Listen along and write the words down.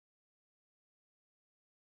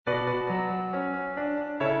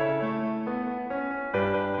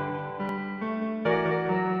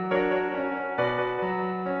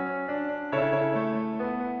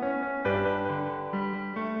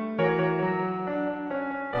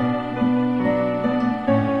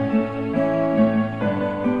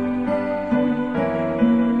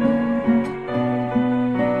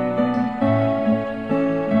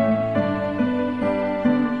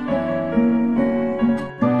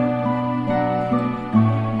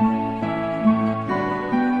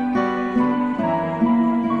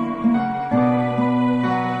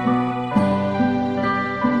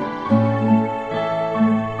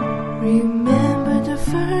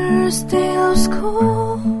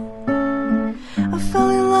school, I fell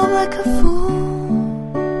in love like a fool.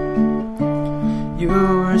 You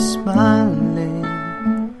were smiling,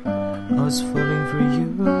 I was falling for you.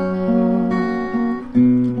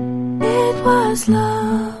 It was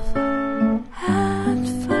love at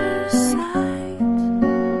first sight.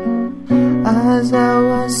 As I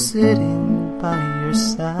was sitting by your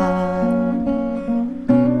side.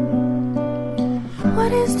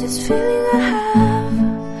 What is this feeling I have?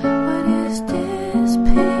 What is this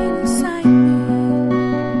pain inside me?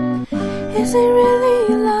 Is it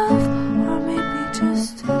really love, or maybe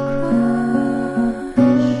just a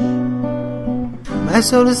crush? My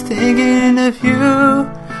soul is thinking of you.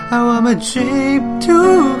 I want my dream to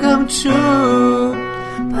come true,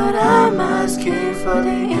 but I'm asking for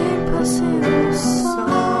the impossible song.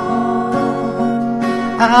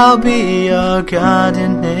 I'll be your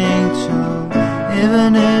guardian angel,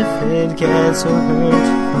 even if it gets so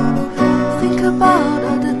hurtful. Think about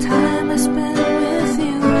all the time I spent with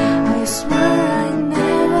you. I swear I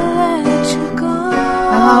never let you go.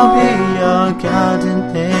 I'll be your guardian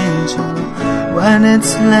angel when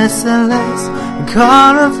it's less and less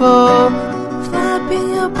colorful. Flapping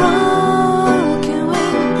your broken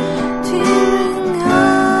wing, tearing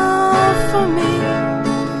up for me.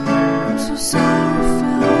 I'm so sorry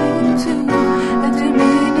fell into a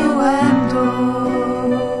diminuendo.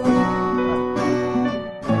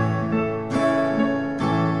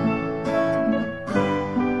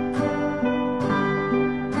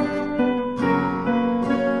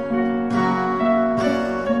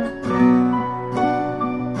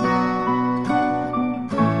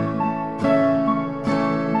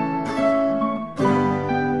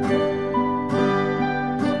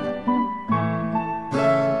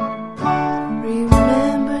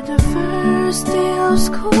 Remember the first day of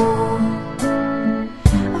school,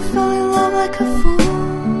 I fell in love like a fool.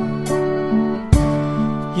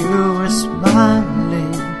 You were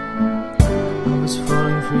smiling, I was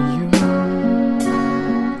falling for you.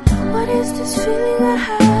 What is this feeling I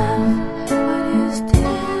have? What is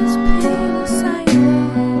this pain inside me?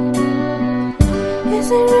 Is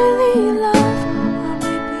it really love, or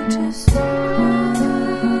maybe just a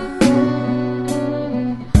crush?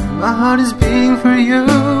 My heart is beating for you.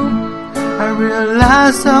 I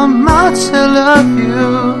realize how much I love you.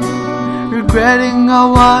 Regretting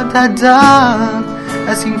all what I've done,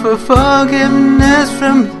 asking for forgiveness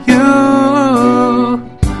from you.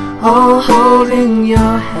 Oh, holding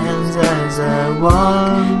your hands as I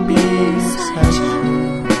want beside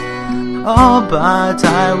you. Oh, but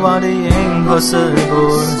I want the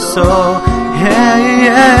impossible, so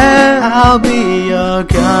yeah, I'll be your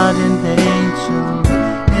guardian angel,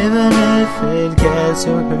 even if it gets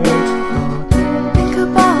so hurtful. Think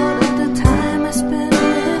about all the time I spent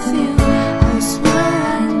with you. I swear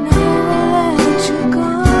I never let you go.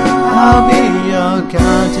 I'll be your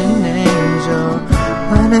guardian angel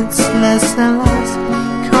when it's less and less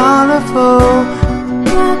colorful.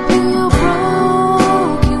 Wrapping your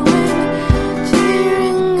broken wing,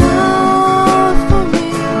 tearing up for me.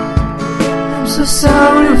 I'm so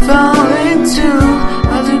sorry falling into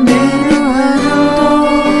a diminuendo.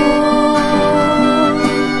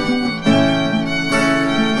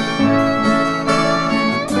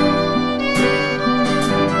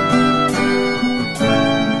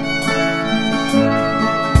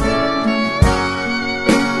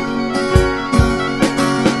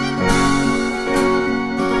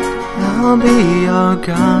 I'll be your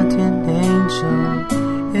guardian angel,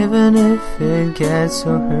 even if it gets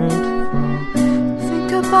so hurtful.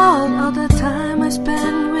 Think about all the time I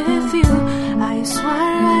spent with you. I swear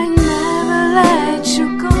I never let you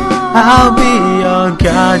go. I'll be your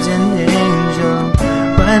guardian angel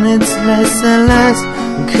when it's less and less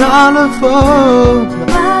colorful.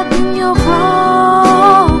 Wrapping your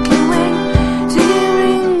broken wing,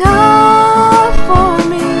 tearing up for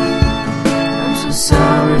me. I'm so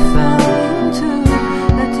sorry fell into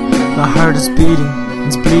a diminuendo. My heart is beating,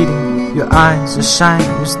 it's bleeding. Your eyes are shining,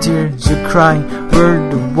 your tears are crying. We're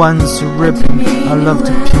the ones who're ripping our love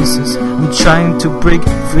to pieces. I'm trying to break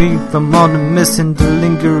free from all the missing, the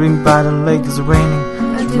lingering by the lake is raining.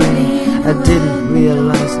 It's raining. I didn't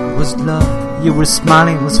realize it was love. You were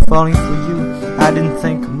smiling, I was falling for you. I didn't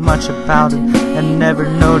think much about it and never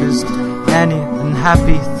noticed any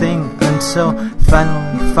unhappy thing until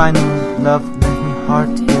finally, love left me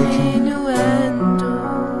heart.